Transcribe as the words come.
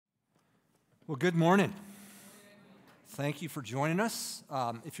Well, good morning. Thank you for joining us.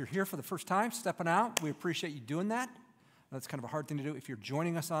 If you're here for the first time, stepping out, we appreciate you doing that. That's kind of a hard thing to do. If you're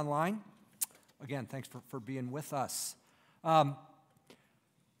joining us online, again, thanks for being with us. If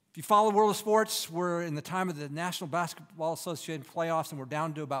you follow World of Sports, we're in the time of the National Basketball Association playoffs, and we're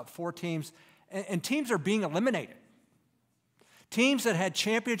down to about 4 teams, and teams are being eliminated. Teams that had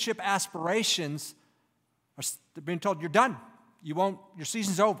championship aspirations they're being told, you're done. Your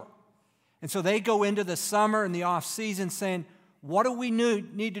season's over. And so they go into the summer and the off season saying, what do we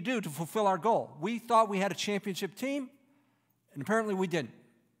need to do to fulfill our goal? We thought we had a championship team, and apparently we didn't.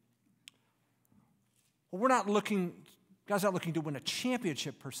 Well, God's not looking to win a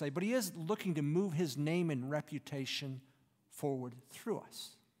championship per se, but he is looking to move his name and reputation forward through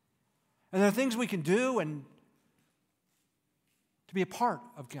us. And there are things we can do and to be a part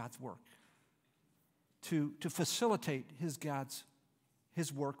of God's work, to facilitate his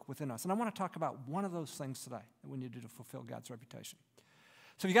work within us. And I want to talk about one of those things today that we need to do to fulfill God's reputation.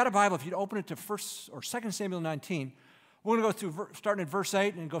 So if you got a Bible, if you'd open it to 2 Samuel 19, we're going to go through, starting at verse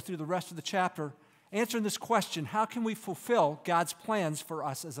 8, and go through the rest of the chapter, answering this question: how can we fulfill God's plans for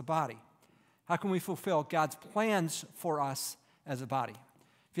us as a body? How can we fulfill God's plans for us as a body?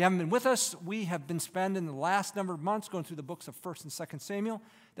 If you haven't been with us, we have been spending the last number of months going through the books of 1 and 2 Samuel.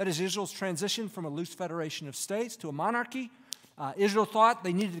 That is Israel's transition from a loose federation of states to a monarchy. Israel thought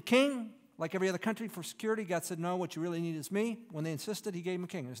they needed a king, like every other country, for security. God said, no, what you really need is me. When they insisted, he gave him a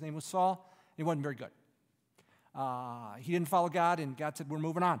king. His name was Saul. He wasn't very good. He didn't follow God, and God said, we're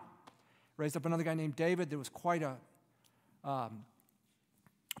moving on. Raised up another guy named David. There was quite a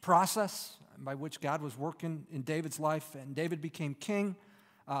process by which God was working in David's life, and David became king.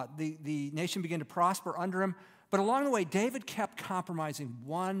 The nation began to prosper under him. But along the way, David kept compromising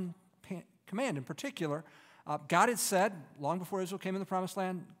one command in particular. God had said, long before Israel came in the promised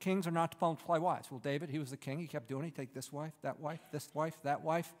land, kings are not to multiply wives. Well, David, he was the king. He kept doing it. He'd take this wife, that wife, this wife, that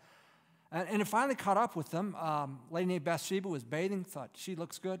wife. And it finally caught up with them. A lady named Bathsheba was bathing, thought she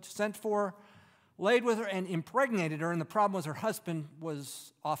looks good, sent for her, laid with her, and impregnated her. And the problem was her husband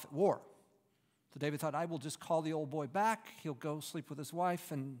was off at war. So David thought, I will just call the old boy back. He'll go sleep with his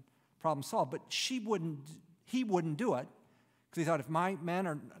wife, and problem solved. But he wouldn't do it, because he thought, if my men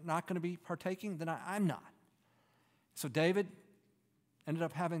are not going to be partaking, then I'm not. So David ended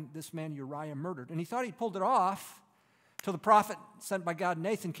up having this man Uriah murdered. And he thought he'd pulled it off till the prophet sent by God,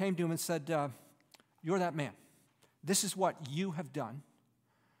 Nathan, came to him and said, you're that man. This is what you have done.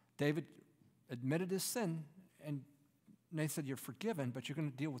 David admitted his sin, and Nathan said, you're forgiven, but you're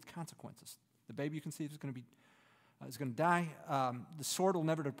going to deal with consequences. The baby you conceived is going to die. The sword will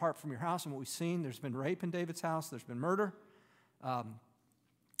never depart from your house. And what we've seen, there's been rape in David's house. There's been murder.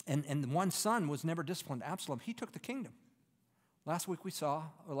 And the one son was never disciplined, Absalom. He took the kingdom. Last 2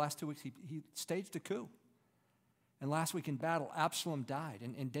 weeks, he staged a coup. And last week in battle, Absalom died.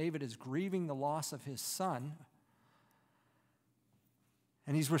 And David is grieving the loss of his son.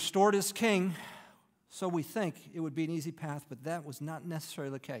 And he's restored as king. So we think it would be an easy path, but that was not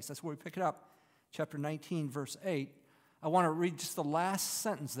necessarily the case. That's where we pick it up. Chapter 19, verse 8. I want to read just the last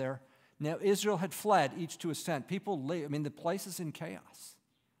sentence there. Now Israel had fled, each to his tent. People leave. The place is in chaos.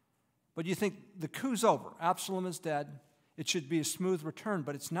 But you think the coup's over. Absalom is dead. It should be a smooth return,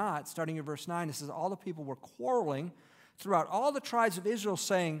 but it's not. Starting in verse 9, it says, all the people were quarreling throughout all the tribes of Israel,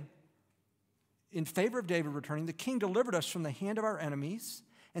 saying, in favor of David returning, the king delivered us from the hand of our enemies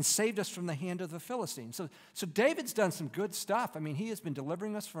and saved us from the hand of the Philistines. So David's done some good stuff. He has been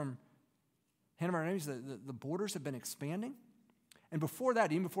delivering us from the hand of our enemies. The borders have been expanding. And before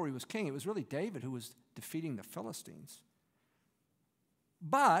that, even before he was king, it was really David who was defeating the Philistines.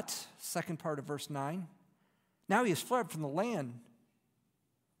 But, second part of verse 9, now he has fled from the land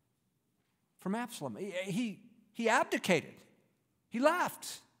from Absalom. He abdicated. He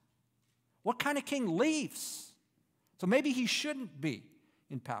left. What kind of king leaves? So maybe he shouldn't be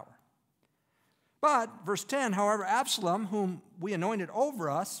in power. But, verse 10, however, Absalom, whom we anointed over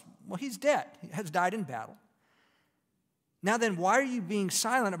us, well, he's dead. He has died in battle. Now then, why are you being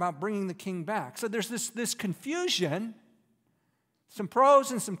silent about bringing the king back? So there's this confusion, some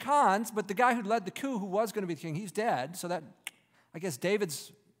pros and some cons, but the guy who led the coup, who was going to be the king, he's dead. So that, I guess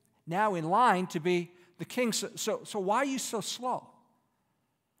David's now in line to be the king. So why are you so slow?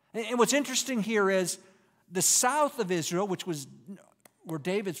 And what's interesting here is the south of Israel, which was where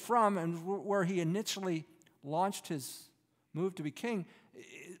David's from and where he initially launched his move to be king,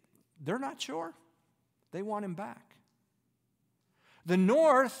 they're not sure. They want him back. The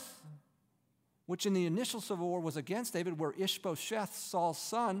north, which in the initial civil war was against David, where Ishbosheth, Saul's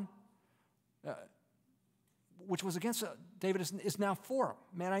son, which was against David is now for him.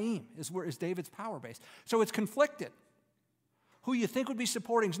 Manaim is David's power base. So it's conflicted. Who you think would be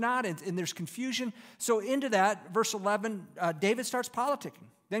supporting is not, and there's confusion. So into that, verse 11, David starts politicking.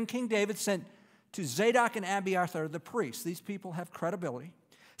 Then King David sent to Zadok and Abiathar, the priests. These people have credibility,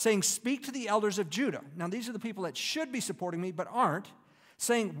 saying, speak to the elders of Judah. Now, these are the people that should be supporting me, but aren't,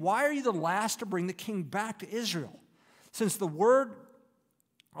 saying, why are you the last to bring the king back to Israel? Since the word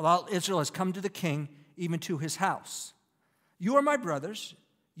about Israel has come to the king, even to his house. You are my brothers,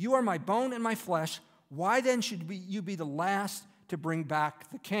 you are my bone and my flesh. Why then should you be the last to bring back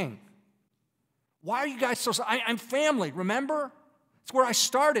the king? Why are you guys so... I'm family, remember? It's where I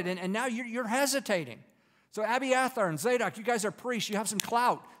started, and now you're hesitating. So Abiathar and Zadok, you guys are priests. You have some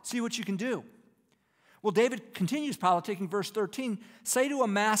clout. See what you can do. Well, David continues politicking, verse 13. Say to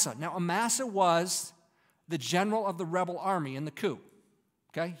Amasa. Now, Amasa was the general of the rebel army in the coup.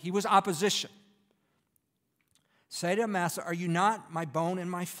 Okay? He was opposition. Say to Amasa, are you not my bone and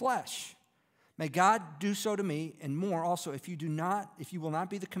my flesh? May God do so to me, and more also, if you will not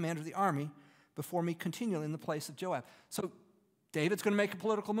be the commander of the army before me continually in the place of Joab. So David's going to make a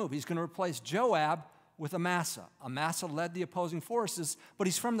political move. He's going to replace Joab with Amasa. Amasa led the opposing forces, but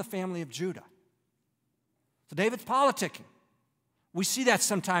he's from the family of Judah. So David's politicking. We see that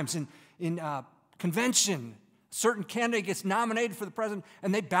sometimes in convention. A certain candidate gets nominated for the president,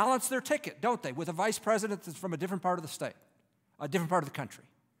 and they balance their ticket, don't they, with a vice president that's from a different part of the state, a different part of the country,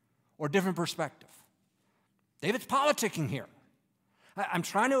 or a different perspective. David's politicking here. I'm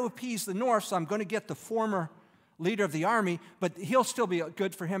trying to appease the north, so I'm going to get the former leader of the army, but he'll still be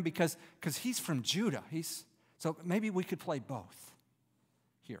good for him because he's from Judah. So maybe we could play both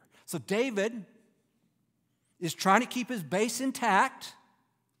here. So David is trying to keep his base intact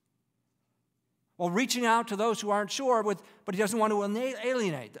while reaching out to those who aren't sure, but he doesn't want to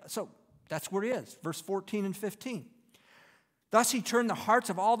alienate. So that's where he is, verse 14 and 15. Thus he turned the hearts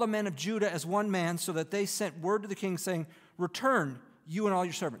of all the men of Judah as one man, so that they sent word to the king saying, return, you and all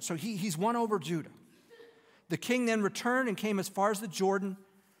your servants. So he's won over Judah. The king then returned and came as far as the Jordan,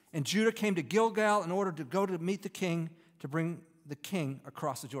 and Judah came to Gilgal in order to go to meet the king to bring the king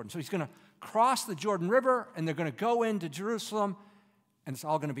across the Jordan. So he's going to cross the Jordan River, and they're going to go into Jerusalem, and it's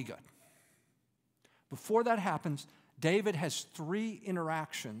all going to be good. Before that happens, David has 3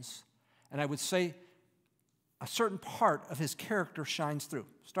 interactions, and I would say a certain part of his character shines through.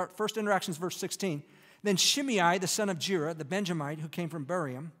 First interaction is verse 16. Then Shimei, the son of Gera, the Benjamite, who came from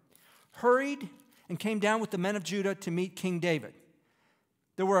Berium, hurried and came down with the men of Judah to meet King David.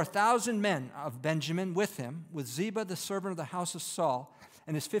 There were 1,000 men of Benjamin with him, with Ziba, the servant of the house of Saul,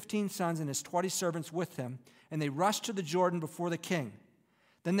 and his 15 sons and his 20 servants with him, and they rushed to the Jordan before the king.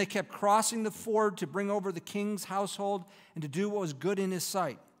 Then they kept crossing the ford to bring over the king's household and to do what was good in his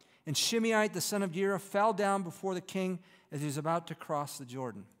sight. And Shimei, the son of Gera, fell down before the king as he was about to cross the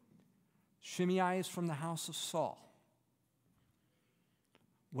Jordan. Shimei is from the house of Saul.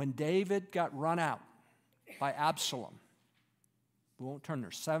 When David got run out by Absalom, we won't turn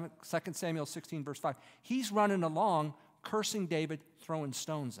there, 2 Samuel 16, verse 5, he's running along, cursing David, throwing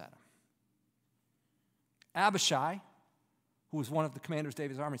stones at him. Abishai, who was one of the commanders of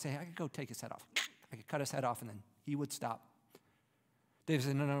David's army, said, hey, I could go take his head off. I could cut his head off, and then he would stop. David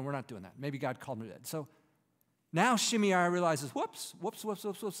said, no, we're not doing that. Maybe God called me dead. So now Shimei realizes, whoops.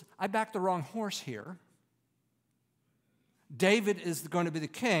 I backed the wrong horse here. David is going to be the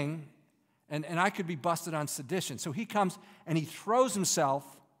king, and I could be busted on sedition. So he comes, and he throws himself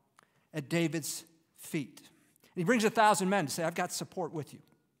at David's feet. And he brings 1,000 men to say, I've got support with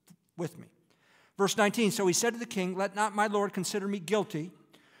me. Verse 19, so he said to the king, let not my lord consider me guilty,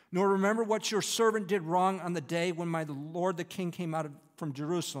 nor remember what your servant did wrong on the day when my lord the king came out from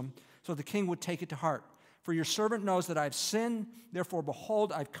Jerusalem, so the king would take it to heart. For your servant knows that I've sinned, therefore,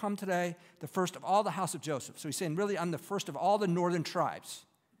 behold, I've come today, the first of all the house of Joseph. So he's saying, really, I'm the first of all the northern tribes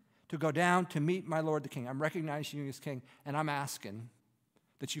to go down to meet my lord the king. I'm recognizing you as king, and I'm asking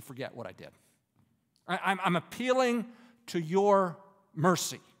that you forget what I did. I'm appealing to your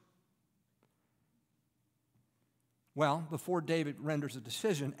mercy. Well, before David renders a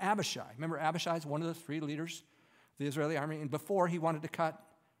decision, Abishai, remember Abishai is one of the 3 leaders of the Israeli army, and before he wanted to cut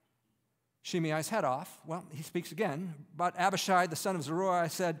Shimei's head off, well, he speaks again. But Abishai, the son of Zeruiah,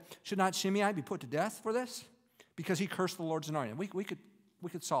 said, should not Shimei be put to death for this? Because he cursed the Lord's anointed. We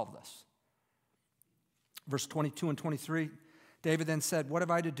could solve this. Verse 22 and 23, David then said, what have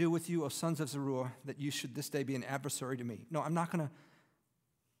I to do with you, O sons of Zeruiah, that you should this day be an adversary to me? No, I'm not going to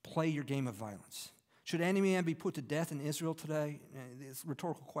play your game of violence. Should any man be put to death in Israel today? It's a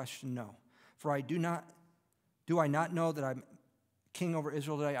rhetorical question, no. For do I not know that I'm king over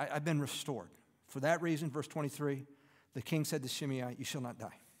Israel today? I've been restored. For that reason, verse 23, The king said to Shimei, you shall not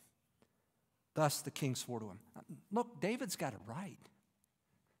die. Thus the king swore to him. Look, David's got it right.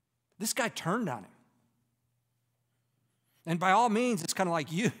 This guy turned on him. And by all means, it's kind of like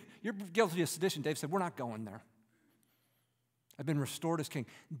you're guilty of sedition. David said, we're not going there. I've been restored as king.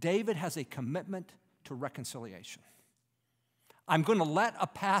 David has a commitment to reconciliation. I'm going to let a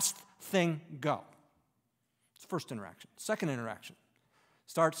past thing go. It's the first interaction. Second interaction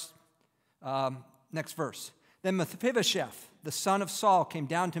starts next verse. Then Mephibosheth, the son of Saul, came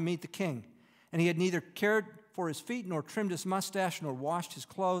down to meet the king, and he had neither cared for his feet, nor trimmed his mustache, nor washed his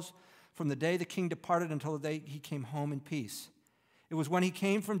clothes from the day the king departed until the day he came home in peace. It was when he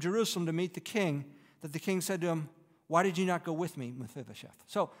came from Jerusalem to meet the king that the king said to him, why did you not go with me, Mephibosheth?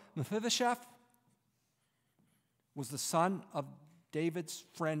 So Mephibosheth was the son of David's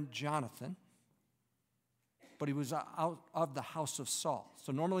friend Jonathan, but he was out of the house of Saul.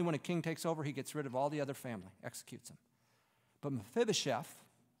 So normally when a king takes over, he gets rid of all the other family, executes them. But Mephibosheth,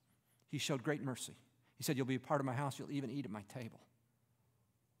 he showed great mercy. He said, you'll be a part of my house, you'll even eat at my table.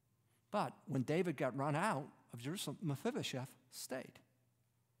 But when David got run out of Jerusalem, Mephibosheth stayed.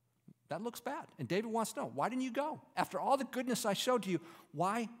 That looks bad. And David wants to know, why didn't you go? After all the goodness I showed to you,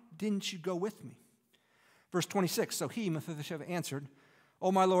 why didn't you go with me? Verse 26, so he, Mephibosheth, answered,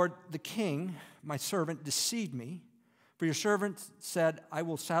 O my lord, the king, my servant, deceived me. For your servant said, I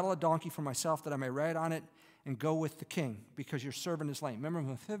will saddle a donkey for myself that I may ride on it and go with the king, because your servant is lame. Remember,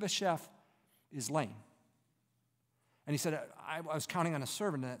 Mephibosheth is lame. And he said, I was counting on a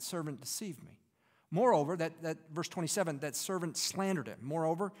servant, and that servant deceived me. Moreover, that verse 27, that servant slandered him.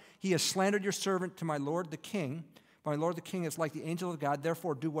 Moreover, he has slandered your servant to my lord the king. My lord the king is like the angel of God.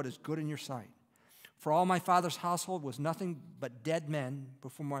 Therefore, do what is good in your sight. For all my father's household was nothing but dead men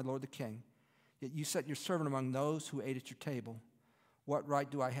before my lord the king. Yet you set your servant among those who ate at your table. What right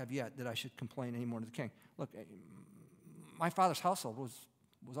do I have yet that I should complain any more to the king? Look, my father's household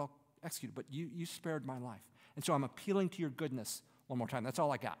was all executed, but you spared my life. And so I'm appealing to your goodness one more time. That's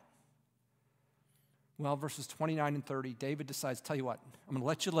all I got. Well, verses 29 and 30, David decides, tell you what, I'm going to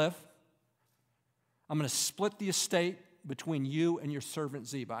let you live. I'm going to split the estate between you and your servant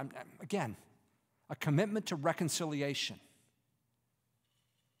Ziba. Again, a commitment to reconciliation.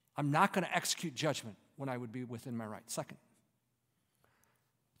 I'm not going to execute judgment when I would be within my right. Second.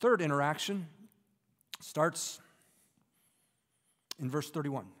 Third interaction starts in verse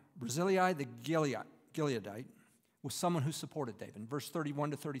 31. Barzillai the Gileadite was someone who supported David. In verse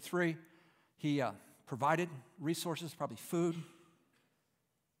 31 to 33, he provided resources, probably food,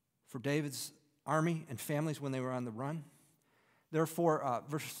 for David's army and families when they were on the run. Therefore,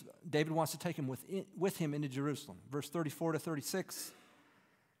 David wants to take him with him into Jerusalem. Verse 34 to 36,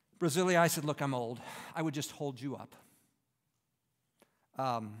 Barzillai said, look, I'm old. I would just hold you up.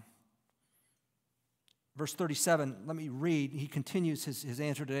 Verse 37, let me read. He continues his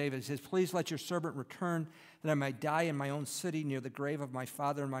answer to David. He says, please let your servant return that I might die in my own city near the grave of my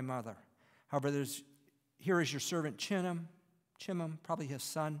father and my mother. However, here is your servant Chimham, probably his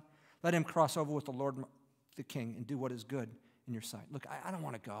son. Let him cross over with the Lord the king and do what is good in your sight. Look, I don't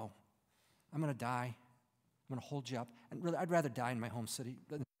want to go. I'm going to die. I'm going to hold you up. And really, I'd rather die in my home city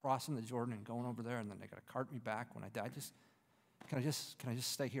than crossing the Jordan and going over there, and then they got to cart me back when I die. Can I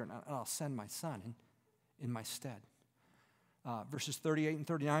just stay here, and I'll send my son in my stead. Verses 38 and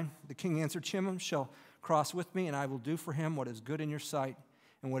 39, the king answered, Chimham shall cross with me, and I will do for him what is good in your sight,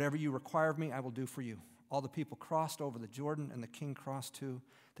 and whatever you require of me, I will do for you. All the people crossed over the Jordan, and the king crossed too.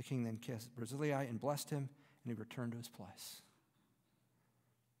 The king then kissed Barzillai and blessed him, and he returned to his place.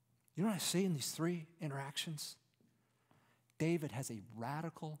 You know what I see in these three interactions? David has a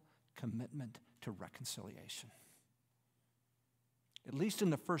radical commitment to reconciliation. At least in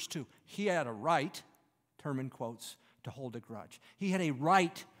the first two, he had a right, term in quotes, to hold a grudge. He had a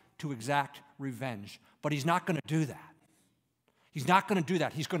right to exact revenge, but he's not going to do that. He's not going to do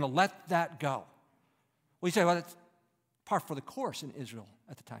that. He's going to let that go. Well, you say, well, that's par for the course in Israel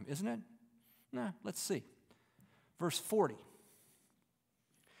at the time, isn't it? No, let's see. Verse 40.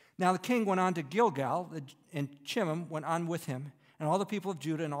 Now the king went on to Gilgal, and Chimham went on with him, and all the people of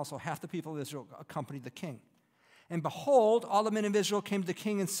Judah and also half the people of Israel accompanied the king. And behold, all the men of Israel came to the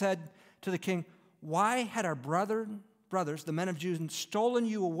king and said to the king, why had our brothers, the men of Judah, stolen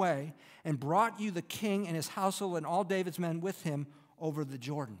you away and brought you the king and his household and all David's men with him over the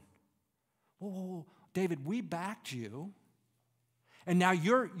Jordan? Whoa, David, we backed you, and now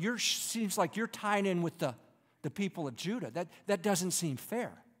you're seems like you're tying in with the people of Judah. That doesn't seem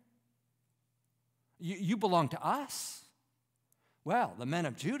fair. You belong to us. Well, the men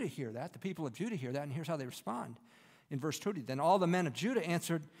of Judah hear that, the people of Judah hear that, and here's how they respond. In verse 20, then all the men of Judah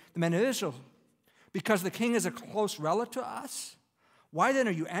answered the men of Israel, Because the king is a close relative to us? Why then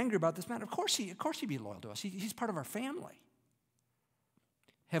are you angry about this man? Of course he'd be loyal to us. He's part of our family.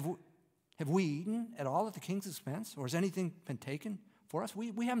 Have we eaten at all at the king's expense? Or has anything been taken for us?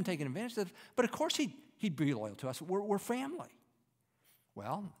 We haven't taken advantage of it. But of course he'd be loyal to us. We're family.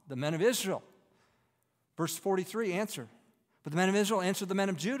 Well, the men of Israel, verse 43, answer. But the men of Israel answered the men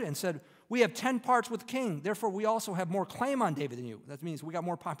of Judah and said, we have 10 parts with the king. Therefore, we also have more claim on David than you. That means we got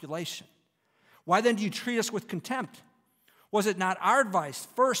more population. Why then do you treat us with contempt? Was it not our advice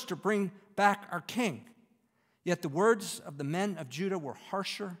first to bring back our king? Yet the words of the men of Judah were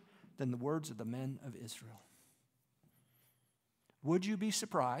harsher than the words of the men of Israel. Would you be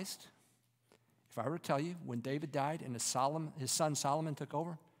surprised if I were to tell you when David died and his son Solomon took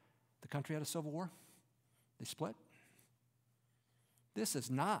over, the country had a civil war? They split. This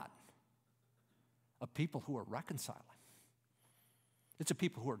is not a people who are reconciling. It's a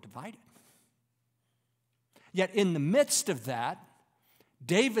people who are divided. Yet in the midst of that,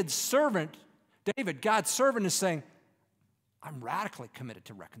 David, God's servant, is saying, I'm radically committed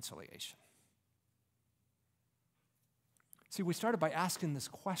to reconciliation. See, we started by asking this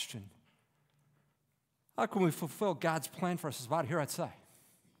question. How can we fulfill God's plan for us as a body? Here I'd say,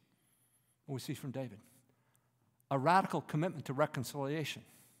 what we see from David. A radical commitment to reconciliation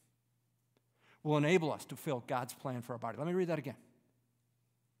will enable us to fulfill God's plan for our body. Let me read that again.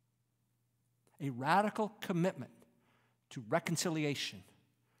 A radical commitment to reconciliation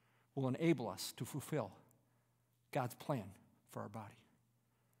will enable us to fulfill God's plan for our body.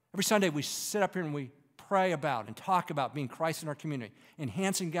 Every Sunday we sit up here and we pray about and talk about being Christ in our community,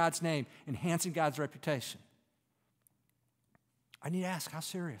 enhancing God's name, enhancing God's reputation. I need to ask, how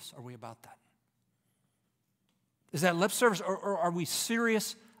serious are we about that? Is that lip service, or are we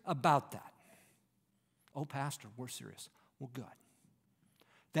serious about that? Oh, Pastor, we're serious. Well, good.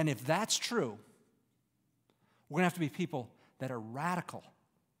 Then if that's true, we're going to have to be people that are radical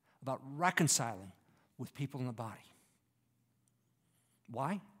about reconciling with people in the body.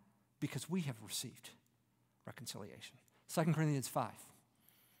 Why? Because we have received reconciliation. 2 Corinthians 5,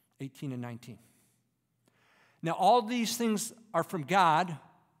 18 and 19. Now all these things are from God,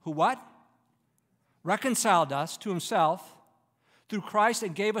 who what? Reconciled us to himself through Christ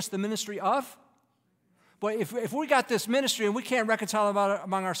and gave us the ministry of. But if we got this ministry and we can't reconcile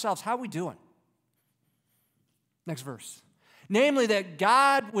among ourselves, how are we doing? Next verse. Namely that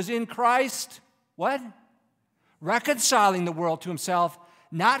God was in Christ, what? Reconciling the world to himself,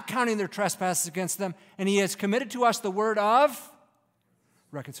 not counting their trespasses against them, and he has committed to us the word of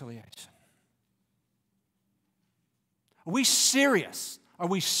reconciliation. Are we serious? Are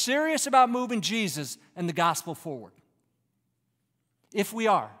we serious about moving Jesus and the gospel forward? If we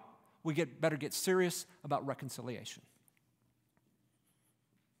are, we better get serious about reconciliation.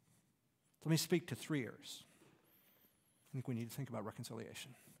 Let me speak to 3 areas. I think we need to think about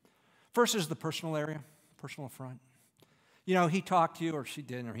reconciliation. First is the personal area, personal affront. You know, he talked to you, or she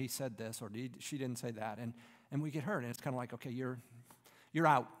didn't, or he said this, or she didn't say that, and we get hurt, and it's kind of like, okay, you're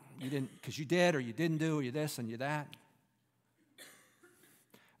out. You didn't, because you did, or you didn't do, or you this, and you that.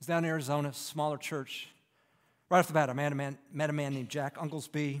 I was down in Arizona, smaller church. Right off the bat, I met a man named Jack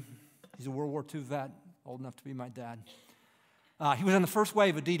Unglesby. He's a World War II vet, old enough to be my dad. He was on the first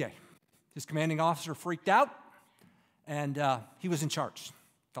wave of D-Day. His commanding officer freaked out, and he was in charge.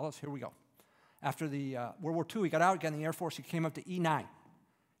 Fellas, here we go. After the World War II, he got out, got in the Air Force. He came up to E9. If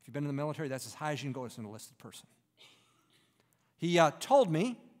you've been in the military, that's as high as you can go as an enlisted person. He told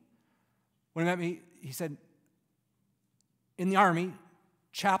me, when he met me, he said, in the Army,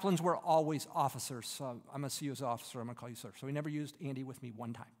 chaplains were always officers. So I'm going to see you as an officer. I'm going to call you sir. So he never used Andy with me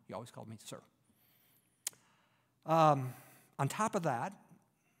one time. He always called me sir. On top of that,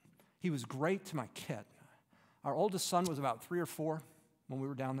 he was great to my kid. Our oldest son was about 3 or 4 when we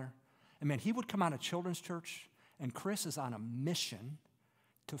were down there. And man, he would come out of children's church, and Chris is on a mission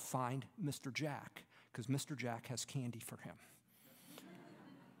to find Mr. Jack, because Mr. Jack has candy for him.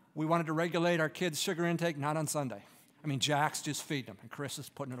 We wanted to regulate our kids' sugar intake, not on Sunday. I mean, Jack's just feeding them, and Chris is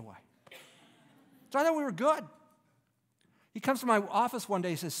putting it away. So I thought we were good. He comes to my office one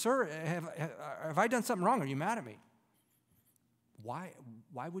day, he says, sir, have I done something wrong? Are you mad at me? Why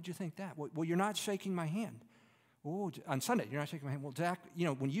would you think that? Well, you're not shaking my hand. Oh, on Sunday, you're not shaking my hand. Well, Jack, you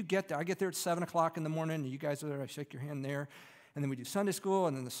know, when you get there, I get there at 7 o'clock in the morning, and you guys are there, I shake your hand there. And then we do Sunday school,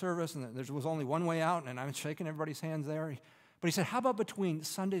 and then the service, and there was only one way out, and I'm shaking everybody's hands there. But he said, how about between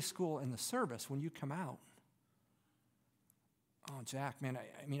Sunday school and the service, when you come out? Oh, Jack, man,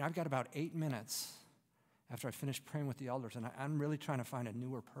 I mean, I've got about 8 minutes after I finish praying with the elders, and I'm really trying to find a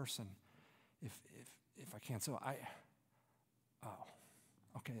newer person if I can. So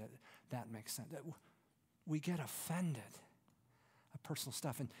okay, that makes sense. We get offended at personal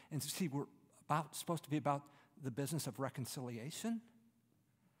stuff. And see, we're supposed to be about the business of reconciliation,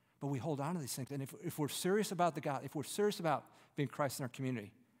 but we hold on to these things. And if we're serious about the God, if we're serious about being Christ in our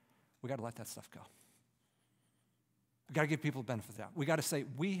community, we got to let that stuff go. We got to give people the benefit of the doubt. We got to say,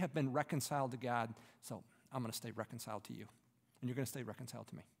 we have been reconciled to God, so I'm going to stay reconciled to you, and you're going to stay reconciled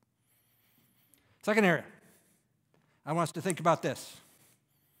to me. Second area, I want us to think about this.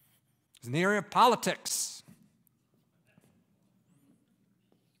 It's in the area of politics.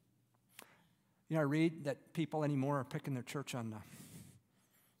 You know, I read that people anymore are picking their church on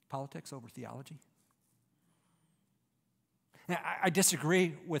politics over theology. Now, I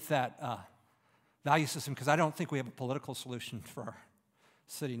disagree with that value system because I don't think we have a political solution for our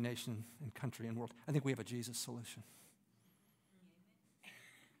city, nation, and country and world. I think we have a Jesus solution.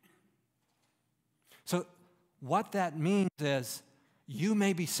 So what that means is you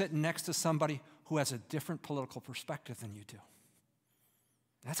may be sitting next to somebody who has a different political perspective than you do.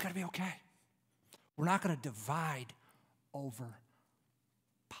 That's got to be okay. We're not going to divide over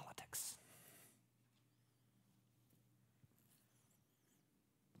politics.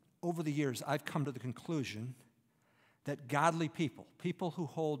 Over the years, I've come to the conclusion that godly people, people who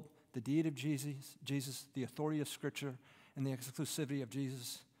hold the deity of Jesus, the authority of Scripture, and the exclusivity of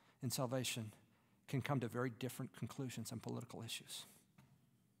Jesus in salvation, can come to very different conclusions on political issues.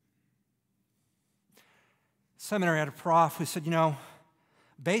 Seminary had a prof who said, you know,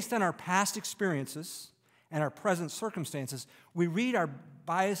 based on our past experiences and our present circumstances, we read our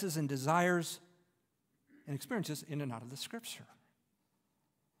biases and desires and experiences in and out of the Scripture.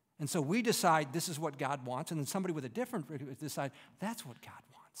 And so we decide this is what God wants, and then somebody with a different view decide that's what God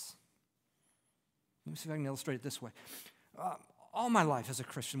wants. Let me see if I can illustrate it this way. All my life as a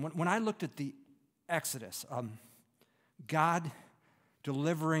Christian, when I looked at the Exodus, God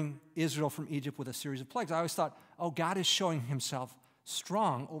delivering Israel from Egypt with a series of plagues, I always thought, oh, God is showing himself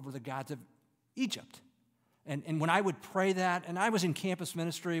strong over the gods of Egypt. And when I would pray that, and I was in campus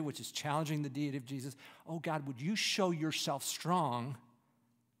ministry, which is challenging the deity of Jesus, oh, God, would you show yourself strong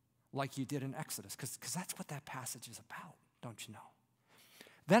like you did in Exodus? Because that's what that passage is about, don't you know?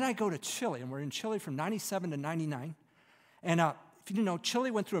 Then I go to Chile, and we're in Chile from 97 to 99. And if you didn't know,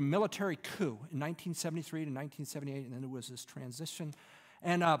 Chile went through a military coup in 1973 to 1978, and then there was this transition.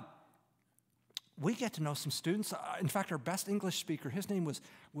 And we get to know some students. In fact, our best English speaker, his name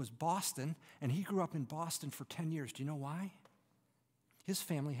was Boston, and he grew up in Boston for 10 years. Do you know why? His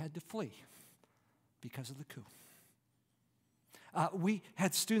family had to flee because of the coup. We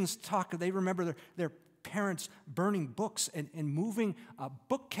had students talk, they remember their parents burning books and moving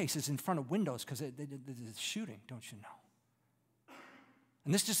bookcases in front of windows because they did the shooting, don't you know?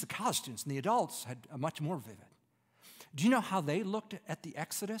 And this is just the college students, and the adults had a much more vivid. Do you know how they looked at the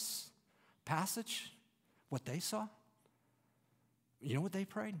Exodus passage? What they saw? You know what they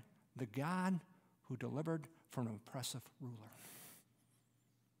prayed? The God who delivered from an oppressive ruler.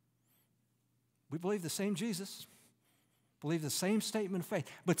 We believe the same Jesus, believe the same statement of faith,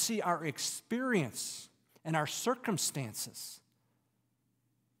 but see, our experience and our circumstances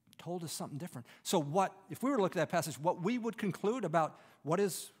told us something different. So what, if we were to look at that passage, what we would conclude about what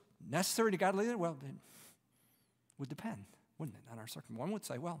is necessary to godly leader, well, it would depend, wouldn't it, on our circumstances. One would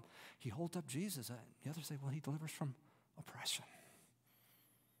say, well, he holds up Jesus. The other say, well, he delivers from oppression.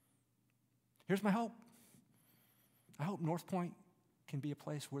 Here's my hope. I hope North Point can be a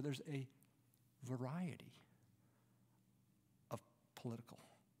place where there's a variety of political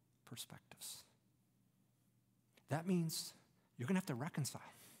perspectives. That means you're going to have to reconcile.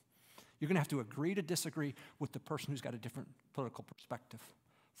 You're going to have to agree to disagree with the person who's got a different political perspective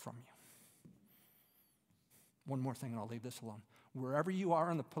from you. One more thing, and I'll leave this alone. Wherever you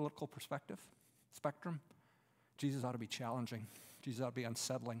are on the political perspective spectrum, Jesus ought to be challenging. Jesus ought to be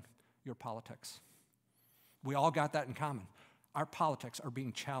unsettling your politics. We all got that in common. Our politics are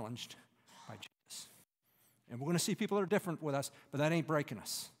being challenged by Jesus. And we're going to see people that are different with us, but that ain't breaking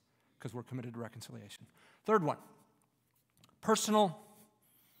us because we're committed to reconciliation. Third one, personal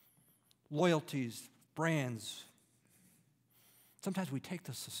loyalties, brands. Sometimes we take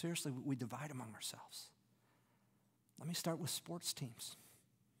this so seriously, we divide among ourselves. Let me start with sports teams.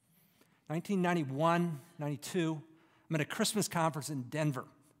 1991, 92, I'm at a Christmas conference in Denver.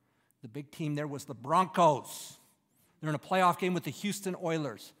 The big team there was the Broncos. They're in a playoff game with the Houston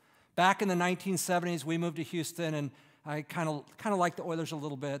Oilers. Back in the 1970s, we moved to Houston, and I kind of liked the Oilers a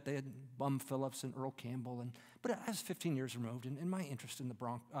little bit. They had Bum Phillips and Earl Campbell, but I was 15 years removed, and my interest in the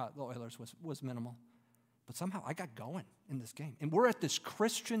Oilers was minimal. But somehow I got going in this game. And we're at this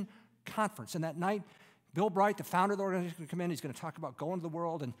Christian conference, and that night, Bill Bright, the founder of the organization, come in. He's going to talk about going to the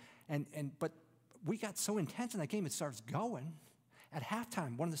world, But we got so intense in that game, it starts going. At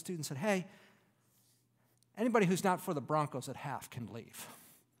halftime, one of the students said, hey, anybody who's not for the Broncos at half can leave.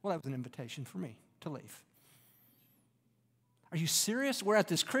 Well, that was an invitation for me to leave. Are you serious? We're at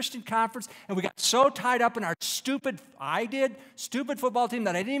this Christian conference, and we got so tied up in our stupid football team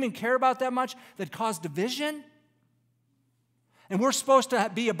that I didn't even care about that much, that caused division? And we're supposed to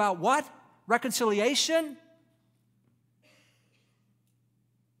be about what? Reconciliation?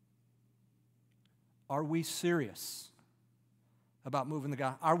 Are we serious about moving the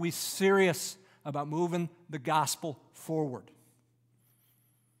gospel? Are we serious about moving the gospel forward?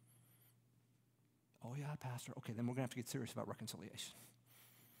 Oh, yeah, Pastor. Okay, then we're going to have to get serious about reconciliation.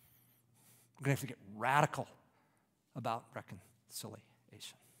 We're going to have to get radical about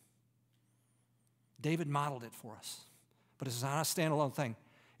reconciliation. David modeled it for us, but it's not a standalone thing.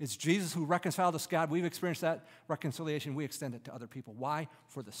 It's Jesus who reconciled us to God. We've experienced that reconciliation. We extend it to other people. Why?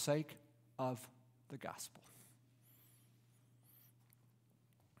 For the sake of the gospel.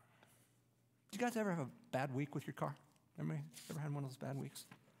 Did you guys ever have a bad week with your car? Anybody ever had one of those bad weeks?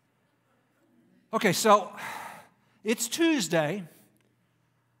 Okay, so it's Tuesday.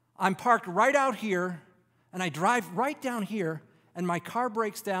 I'm parked right out here, and I drive right down here, and my car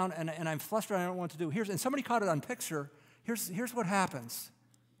breaks down, and I'm frustrated. I don't know what to do. And somebody caught it on picture. Here's what happens.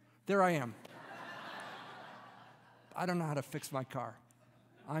 There I am. I don't know how to fix my car.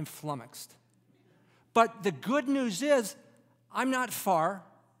 I'm flummoxed. But the good news is I'm not far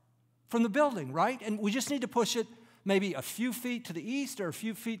from the building, right? And we just need to push it maybe a few feet to the east or a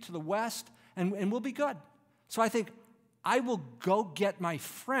few feet to the west, and we'll be good. So I think I will go get my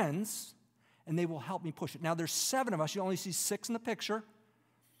friends, and they will help me push it. Now, there's 7 of us. You only see 6 in the picture.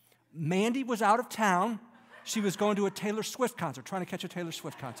 Mandy was out of town. She was going to a Taylor Swift concert, trying to catch a Taylor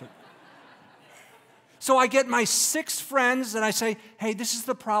Swift concert. So I get my 6 friends, and I say, hey, this is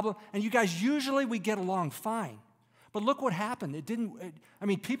the problem. And you guys, usually we get along fine. But look what happened.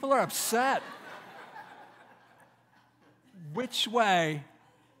 People are upset. Which way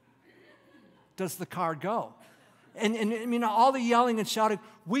does the car go? And all the yelling and shouting,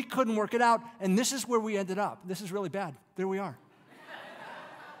 we couldn't work it out, and this is where we ended up. This is really bad. There we are.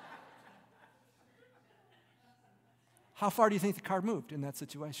 How far do you think the car moved in that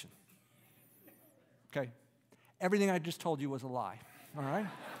situation? Okay, everything I just told you was a lie, all right?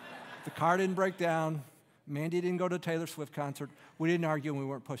 The car didn't break down. Mandy didn't go to a Taylor Swift concert. We didn't argue, and we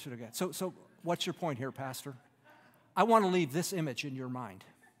weren't pushing it again. So what's your point here, Pastor? I want to leave this image in your mind.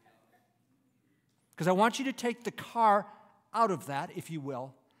 Because I want you to take the car out of that, if you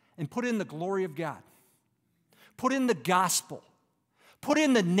will, and put in the glory of God. Put in the gospel. Put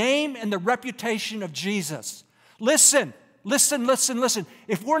in the name and the reputation of Jesus. Listen.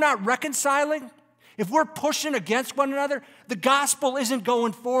 If we're not reconciling, if we're pushing against one another, the gospel isn't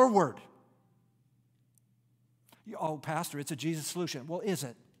going forward. Oh, Pastor, it's a Jesus solution. Well, is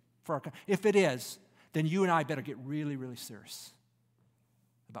it? If it is, then you and I better get really, really serious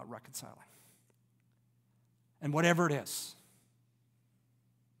about reconciling. And whatever it is,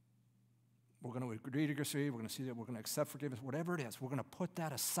 we're going to agree to disagree, we're going to see that we're going to accept forgiveness, whatever it is, we're going to put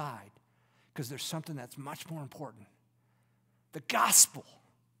that aside because there's something that's much more important. The gospel,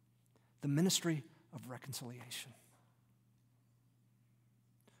 the ministry of reconciliation.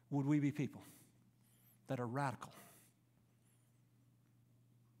 Would we be people that are radical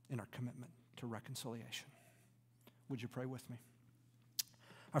in our commitment to reconciliation? Would you pray with me?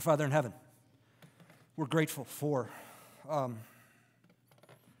 Our Father in heaven, we're grateful for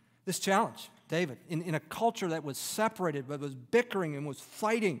this challenge, David, in a culture that was separated, but was bickering and was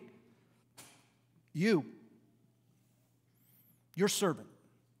fighting. Your servant,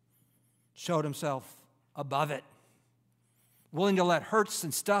 showed himself above it, willing to let hurts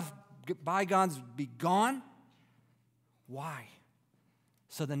and stuff, bygones be gone. Why?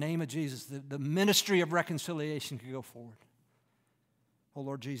 So the name of Jesus, the ministry of reconciliation could go forward. Oh,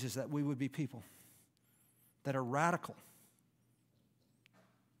 Lord Jesus, that we would be people that are radical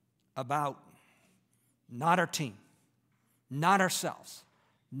about not our team, not ourselves,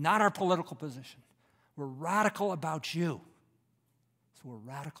 not our political position. We're radical about you. So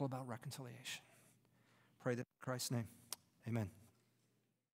we're radical about reconciliation. Pray that in Christ's name. Amen.